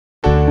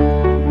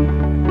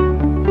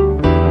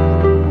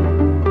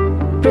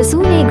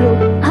रसूल एग्रो,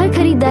 हर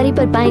खरीदारी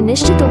पर पाएं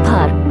निश्चित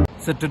उपहार।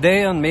 So today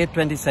on May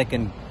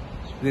 22nd,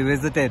 we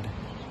visited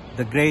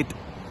the great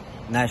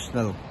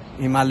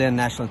Himalayan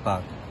National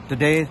Park.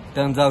 Today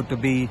turns out to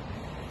be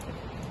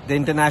the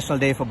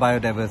International Day for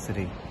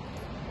Biodiversity.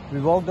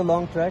 We walked a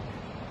long trek.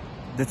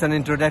 This is an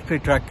introductory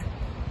trek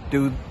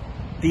to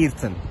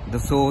Tirthan,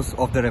 the source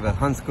of the river,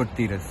 Hanskut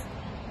Tiras.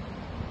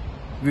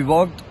 We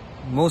walked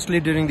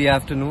mostly during the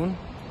afternoon,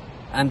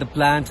 and the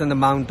plants and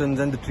the mountains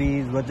and the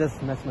trees were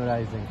just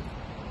mesmerizing.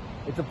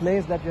 It's a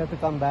place that you have to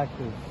come back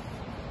to.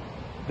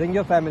 Bring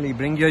your family,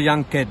 bring your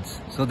young kids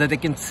so that they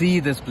can see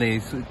this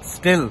place,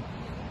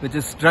 which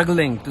is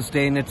struggling to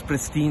stay in its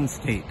pristine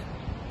state.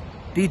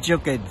 Teach your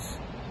kids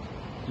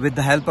with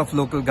the help of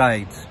local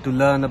guides to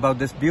learn about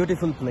this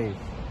beautiful place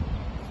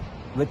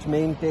which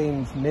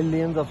maintains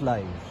millions of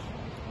lives.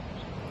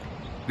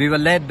 We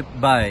were led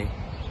by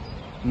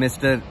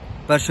Mr.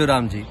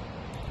 Parshuramji,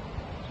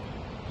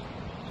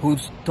 who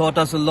taught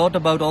us a lot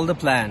about all the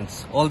plants,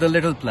 all the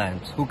little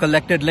plants, who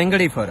collected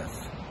lingadi for us,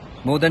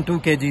 more than 2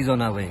 kgs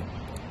on our way.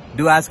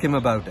 Do ask him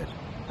about it.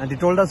 And he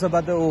told us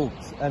about the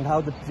oaks and how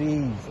the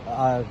trees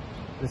are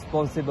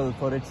responsible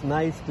for its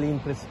nice, clean,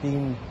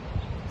 pristine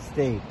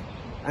state.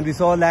 And we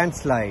saw a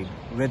landslide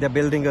where they're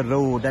building a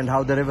road and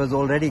how the river is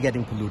already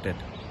getting polluted.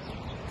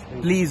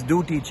 Please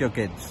do teach your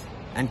kids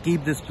and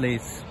keep this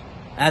place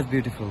as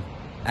beautiful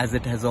as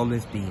it has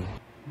always been.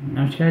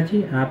 नमस्कार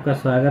जी, आपका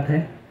स्वागत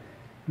है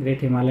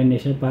great Himalayan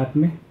national park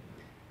में।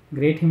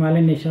 Great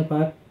Himalayan national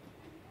park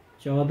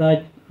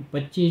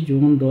 25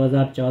 जून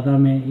 2014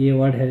 में ये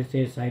world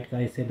heritage site का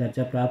इससे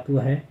दर्जा प्राप्त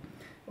हुआ है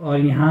और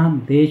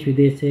यहाँ देश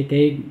विदेश से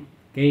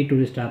कई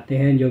टूरिस्ट आते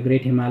हैं जो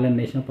ग्रेट हिमालयन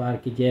नेशनल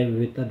पार्क की जैव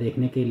विविधता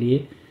देखने के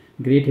लिए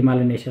ग्रेट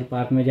हिमालयन नेशनल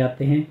पार्क में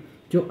जाते हैं।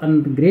 जो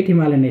ग्रेट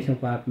हिमालयन नेशनल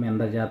पार्क में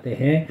अंदर जाते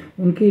हैं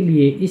उनके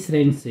लिए इस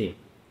रेंज से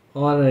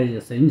और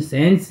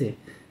सेंस से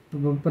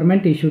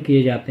परमिट इशू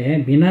किए जाते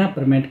हैं, बिना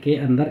परमिट के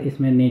अंदर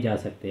इसमें नहीं जा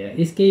सकते हैं।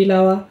 इसके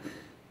अलावा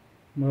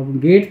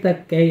गेट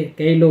तक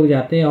कई लोग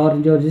जाते हैं और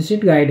जो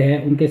रजिस्टर्ड गाइड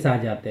है उनके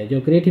साथ जाते हैं। जो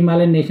ग्रेट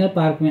हिमालयन नेशनल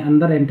पार्क में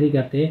अंदर एंट्री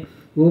करते हैं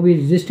वो भी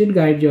रजिस्टर्ड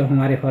गाइड जो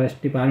हमारे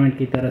फॉरेस्ट डिपार्टमेंट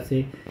की तरफ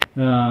से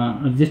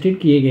रजिस्टर्ड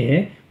किए गए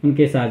हैं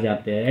उनके साथ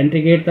जाते हैं।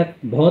 एंट्री गेट तक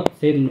बहुत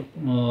से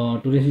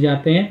टूरिस्ट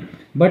जाते हैं,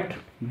 बट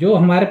जो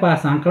हमारे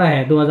पास आंकड़ा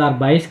है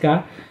 2022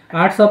 का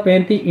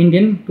 835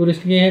 इंडियन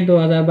टूरिस्ट गए हैं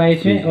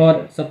 2022 में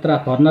और 17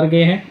 फॉरनर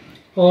गए हैं,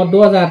 और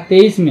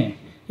 2023 में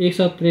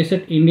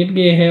 163 इंडियन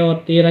गए हैं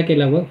और 13 के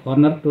लगभग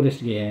फॉरनर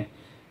टूरिस्ट गए हैं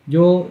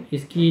जो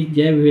इसकी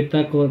जैव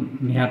विविधता को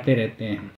निहारते रहते हैं।